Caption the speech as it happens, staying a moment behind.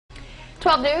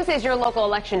12 News is your local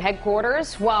election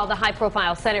headquarters. While the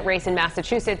high-profile Senate race in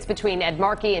Massachusetts between Ed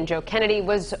Markey and Joe Kennedy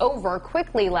was over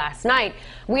quickly last night,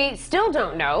 we still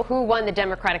don't know who won the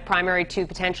Democratic primary to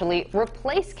potentially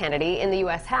replace Kennedy in the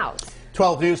U.S. House.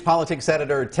 12 News politics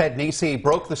editor Ted Nesi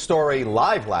broke the story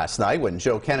live last night when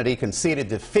Joe Kennedy conceded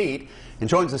defeat and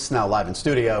joins us now live in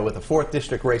studio with the 4th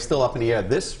District race still up in the air.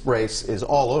 This race is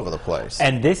all over the place.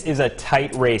 And this is a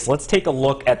tight race. Let's take a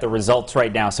look at the results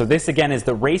right now. So this, again, is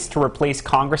the race to replace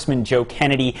Congressman Joe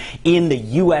Kennedy in the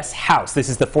U.S. House. This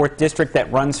is the 4th District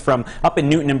that runs from up in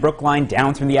Newton and Brookline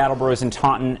down through the Attleborough and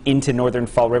Taunton into northern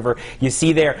Fall River. You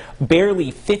see there barely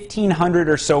 1,500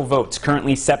 or so votes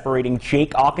currently separating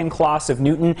Jake Auchincloss of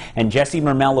Newton and Jesse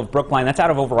Mermell of Brookline. That's out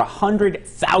of over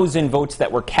 100,000 votes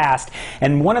that were cast.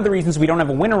 And one of the reasons we don't have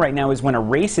a winner right now is when a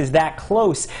race is that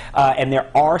close and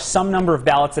there are some number of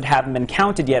ballots that haven't been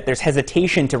counted yet, there's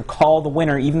hesitation to call the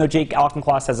winner, even though Jake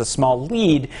Auchincloss has a small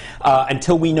lead,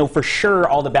 until we know for sure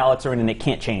all the ballots are in and it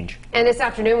can't change. And this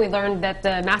afternoon we learned that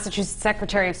the Massachusetts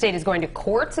Secretary of State is going to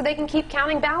court so they can keep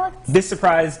counting ballots. This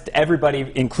surprised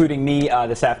everybody, including me,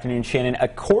 this afternoon, Shannon.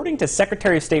 According to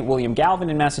Secretary of State William Galvin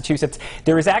in Massachusetts,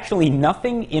 there is actually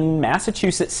nothing in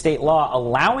Massachusetts state law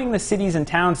allowing the cities and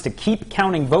towns to keep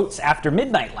counting votes after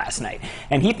midnight last night.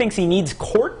 And he thinks he needs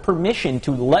court permission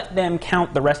to let them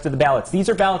count the rest of the ballots. These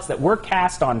are ballots that were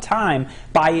cast on time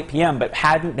by 8 p.m. but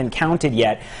hadn't been counted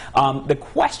yet. The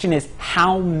question is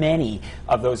how many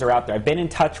of those are out there. I've been in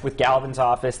touch with Galvin's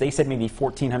office. They said maybe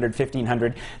 1,400,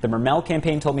 1,500. The Mermell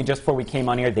campaign told me just before we came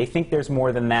on here they think there's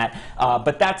more than that.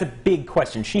 But that's a big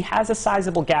question. She has a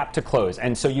sizable gap to close,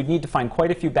 and so you'd need to find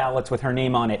quite a few ballots with her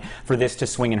name on it for this to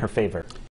swing in her favor.